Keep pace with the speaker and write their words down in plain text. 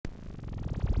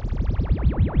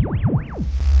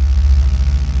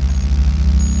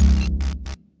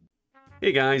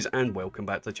Hey guys, and welcome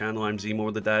back to the channel. I'm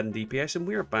Zemo, the Dad in DPS, and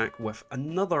we're back with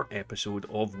another episode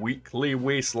of Weekly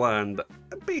Wasteland,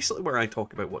 basically where I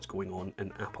talk about what's going on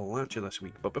in Appalachia this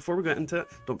week. But before we get into it,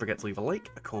 don't forget to leave a like,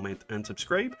 a comment, and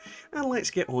subscribe, and let's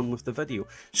get on with the video.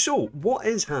 So, what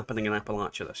is happening in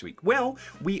Appalachia this week? Well,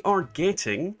 we are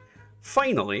getting,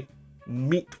 finally,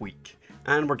 Meat Week.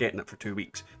 And we're getting it for 2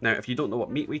 weeks. Now, if you don't know what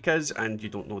Meat Week is, and you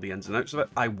don't know the ins and outs of it,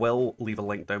 I will leave a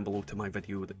link down below to my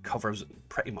video that covers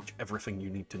pretty much everything you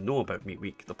need to know about Meat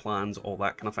Week, the plans, all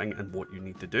that kind of thing, and what you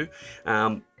need to do.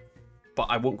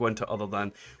 But I won't go into other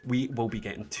than we will be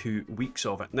getting 2 weeks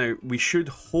of it. Now, we should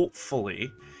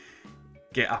hopefully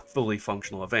get a fully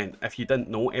functional event. If you didn't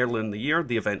know, earlier in the year,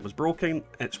 the event was broken.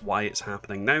 It's why it's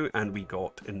happening now, and we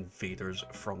got Invaders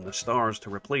from the Stars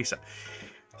to replace it.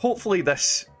 Hopefully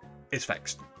this is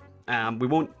fixed. We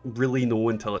won't really know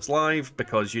until it's live,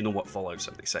 because you know what Fallout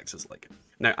 76 is like.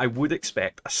 Now, I would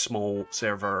expect a small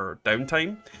server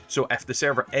downtime, so if the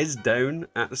server is down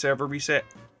at the server reset,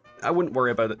 I wouldn't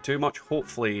worry about it too much.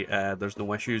 Hopefully there's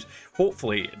no issues.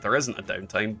 Hopefully there isn't a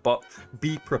downtime, but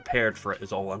be prepared for it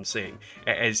is all I'm saying.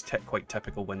 It is quite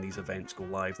typical when these events go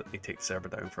live that they take the server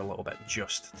down for a little bit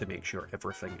just to make sure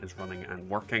everything is running and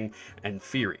working in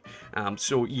theory.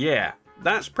 So yeah,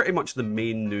 that's pretty much the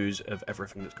main news of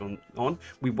everything that's going on.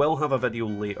 We will have a video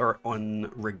later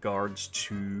on regards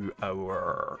to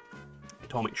our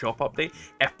Atomic Shop update,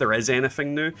 if there is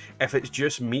anything new. If it's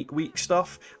just Meat Week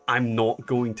stuff, I'm not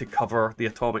going to cover the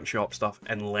Atomic Shop stuff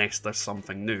unless there's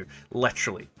something new.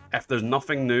 Literally. If there's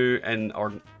nothing new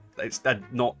or it's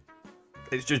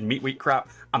just Meat Week crap,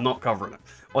 I'm not covering it,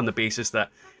 on the basis that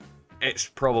it's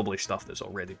probably stuff that's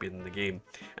already been in the game.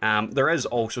 There is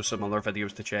also some other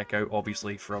videos to check out,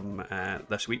 obviously, from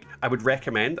this week. I would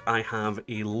recommend, I have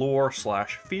a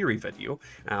lore/theory video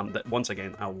that, once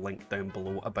again, I'll link down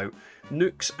below, about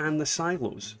nukes and the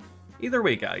silos. Either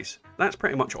way, guys, that's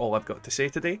pretty much all I've got to say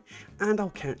today, and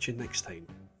I'll catch you next time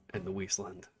in the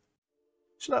Wasteland.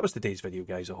 So that was today's video,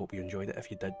 guys. I hope you enjoyed it.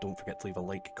 If you did, don't forget to leave a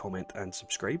like, comment, and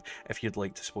subscribe. If you'd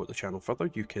like to support the channel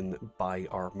further, you can buy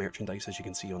our merchandise, as you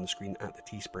can see on the screen, at the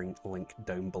Teespring link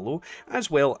down below, as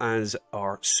well as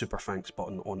our Super Thanks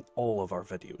button on all of our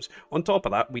videos. On top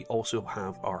of that, we also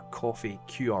have our Ko-fi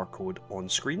QR code on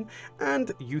screen,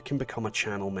 and you can become a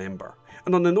channel member.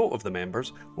 And on the note of the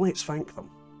members, let's thank them.